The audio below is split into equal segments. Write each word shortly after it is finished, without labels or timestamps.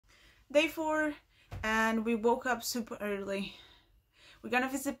day 4 and we woke up super early. We're gonna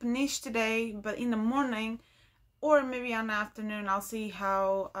visit Peniche today, but in the morning or maybe in the afternoon, I'll see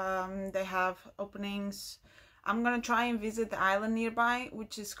how they have openings. I'm gonna try and visit the island nearby,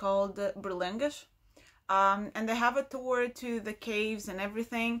 which is called BERLENGAS. And they have a tour to the caves and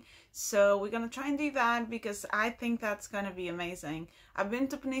everything, so we're gonna try and do that because I think that's gonna be amazing. I've been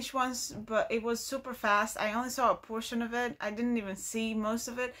to Peniche once, but it was super fast. I only saw a portion of it. I didn't even see most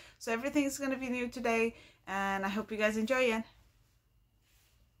of it, so everything's gonna be new today, and I hope you guys enjoy it.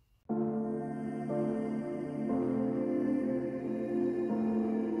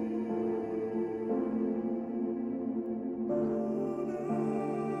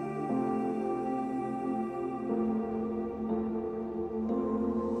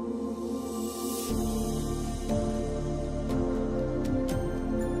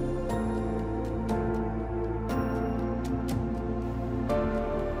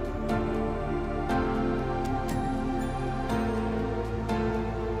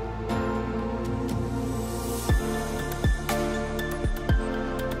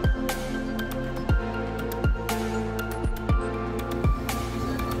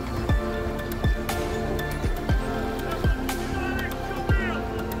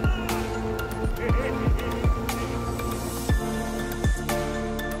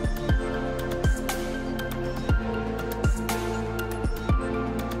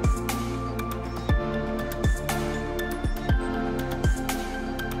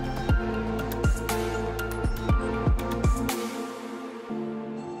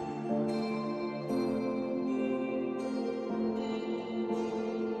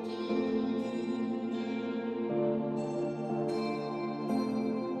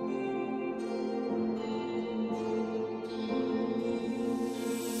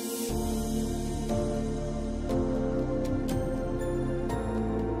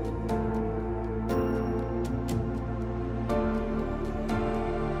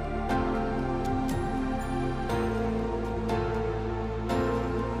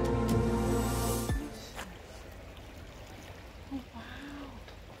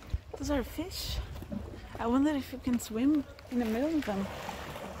 Those are fish. I wonder if you can swim in the middle of them.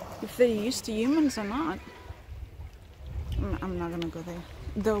 If they're used to humans or not. I'm not gonna go there.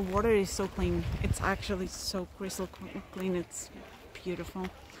 The water is so clean. It's actually so crystal clean. It's beautiful.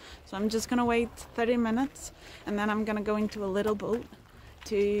 So I'm just gonna wait 30 minutes and then I'm gonna go into a little boat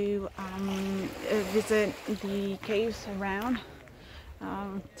to visit the caves around.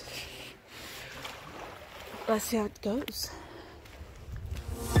 Let's see how it goes.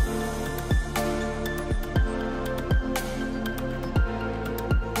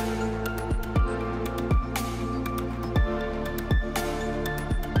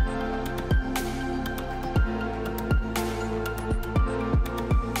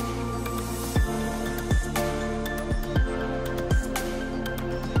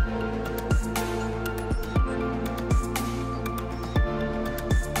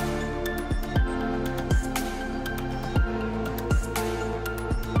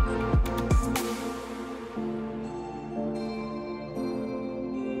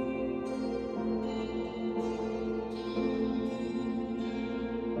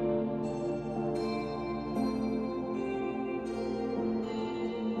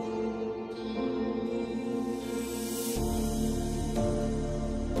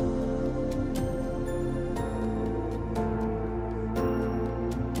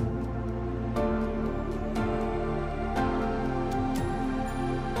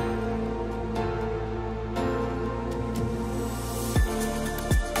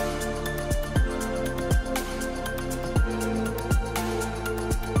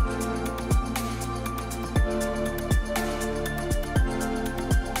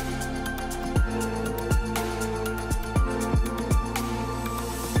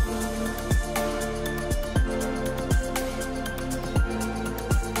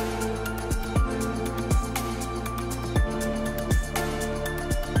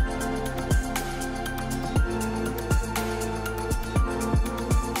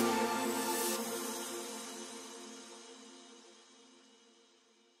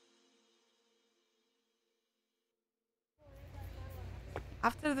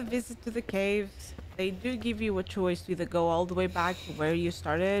 After the visit to the caves, they do give you a choice to either go all the way back to where you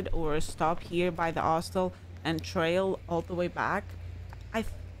started or stop here by the hostel and trail all the way back. I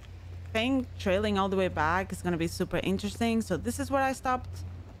think trailing all the way back is going to be super interesting. So this is where I stopped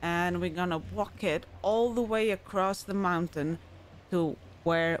and we're going to walk it all the way across the mountain to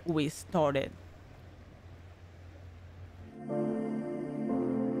where we started.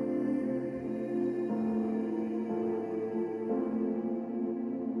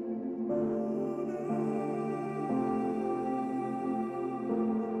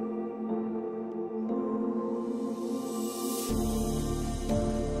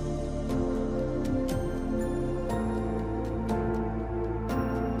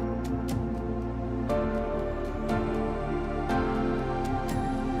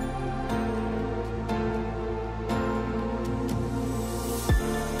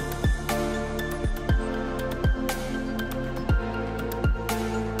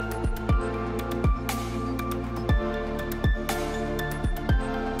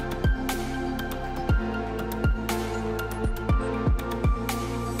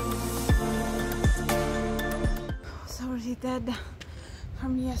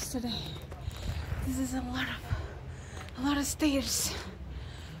 yesterday. This is a lot of stairs.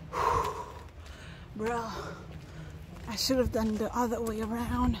 Bro, I should have done the other way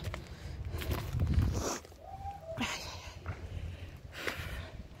around.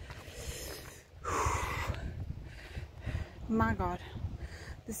 My God,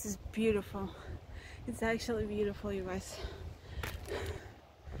 this is beautiful. It's actually beautiful, you guys.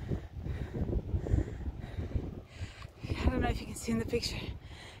 I don't know if you can see in the picture.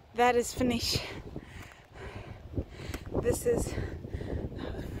 That is PENICHE. This is,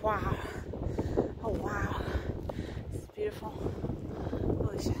 wow. Oh wow, this is beautiful.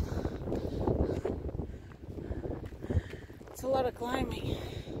 Holy shit. It's a lot of climbing.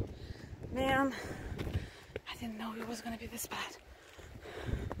 Man, I didn't know it was gonna be this bad.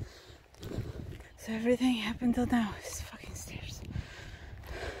 So everything up until now is fucking stairs.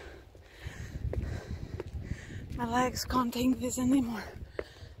 My legs can't take this anymore.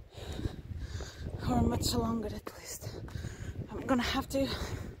 Or much longer at least. I'm gonna have to,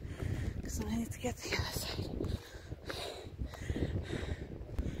 because I need to get to the other side.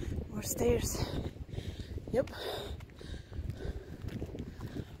 More stairs. Yep.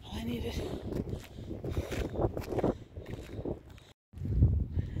 All I needed.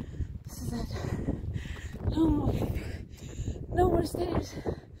 This is it. No more stairs.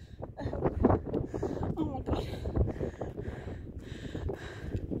 Oh my God.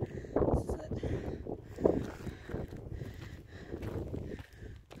 This is it.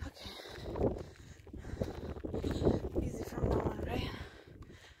 Okay. Easy from now on, right?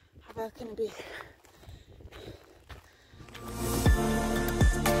 How bad can it be?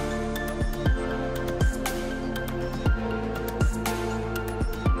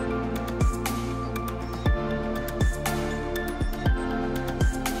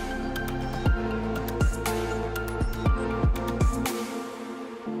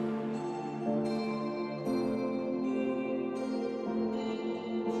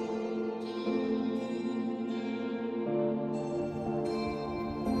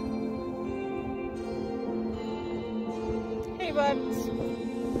 Hey buds.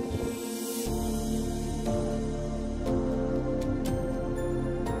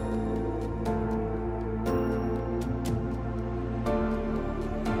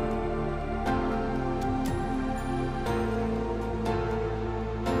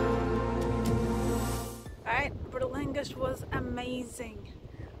 Alright, BERLENGAS was amazing.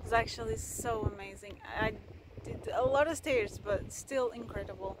 It was actually so amazing. I did a lot of stairs, but still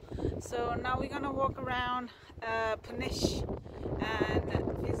incredible. So now we're gonna walk around PENICHE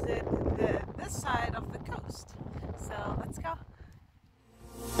and visit this side of the coast. So let's go.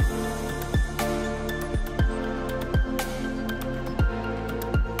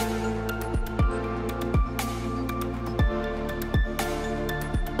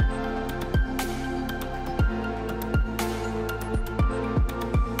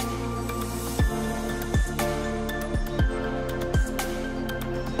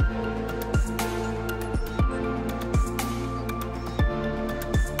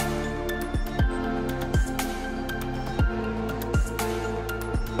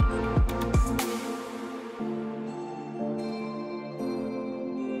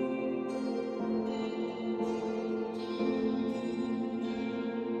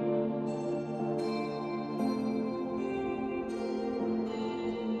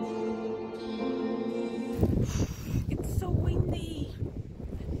 It's so windy.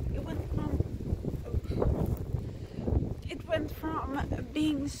 It went from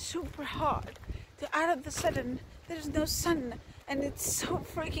being super hot to out of the sudden there's no sun and it's so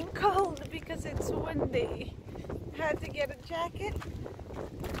freaking cold because it's windy. I had to get a jacket.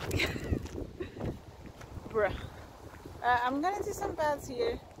 Bruh. I'm gonna do some paths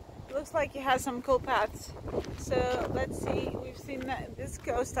here. It looks like it has some cool paths. So let's see. We've seen this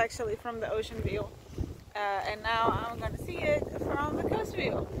coast actually from the ocean view. And now I'm gonna see it from the coast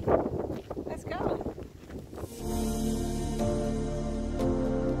view. Let's go.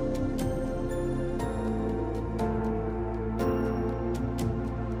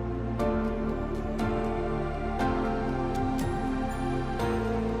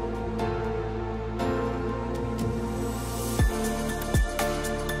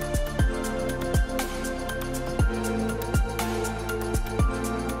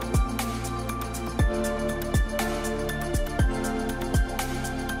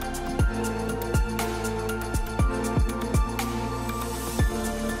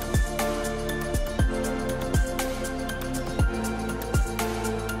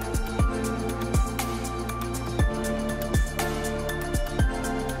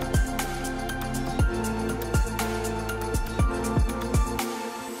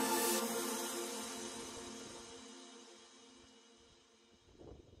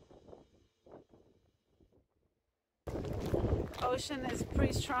 ocean is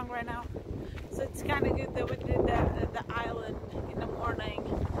pretty strong right now, so it's kind of good that we did the island in the morning.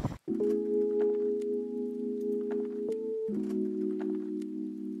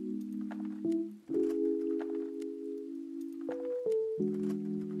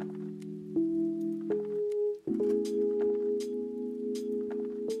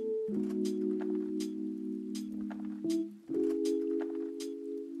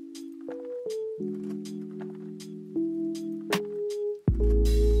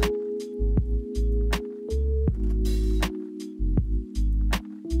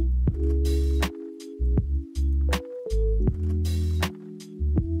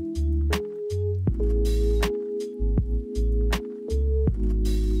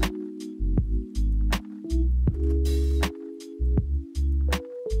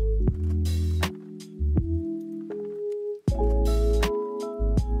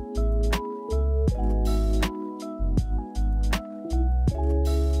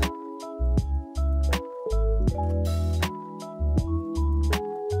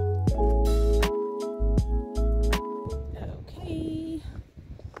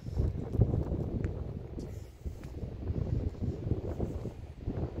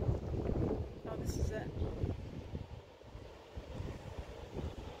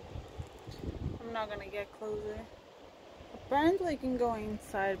 I'm not gonna get closer. Apparently I can go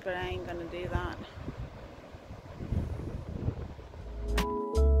inside, but I ain't gonna do that.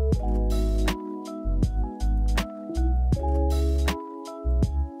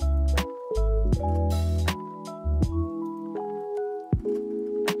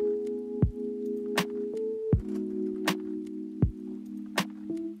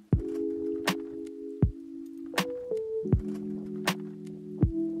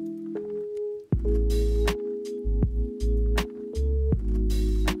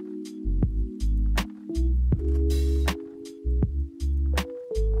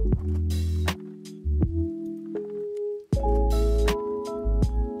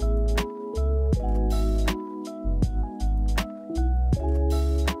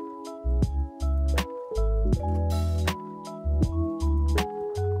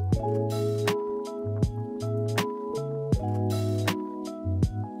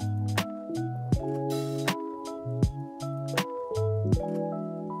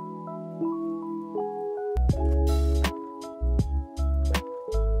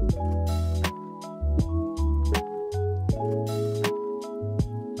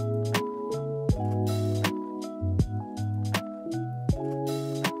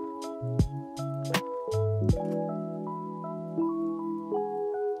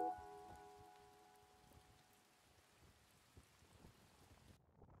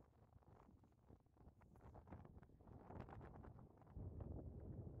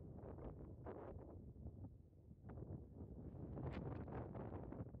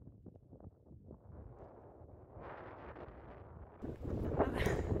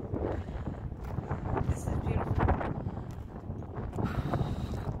 This is beautiful.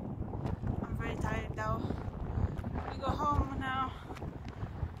 I'm very tired though. We go home now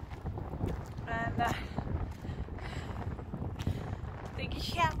and take a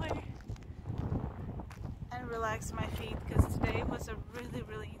shower and relax my feet, because today was a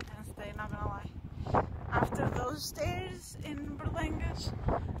really intense day, not gonna lie. After those stairs in Berlengas,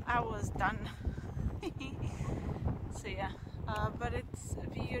 I was done. So yeah, but it's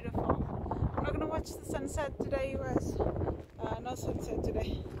beautiful. I'm not gonna watch the sunset today, guys. No sunset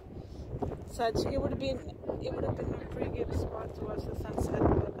today. Such it would have been a pretty good spot to watch the sunset,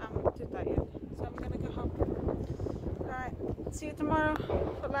 but I'm too tired, so I'm gonna go home. Alright, see you tomorrow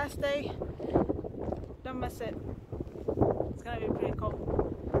for the last day. Don't miss it. It's gonna be pretty cool.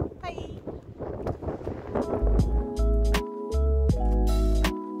 Bye.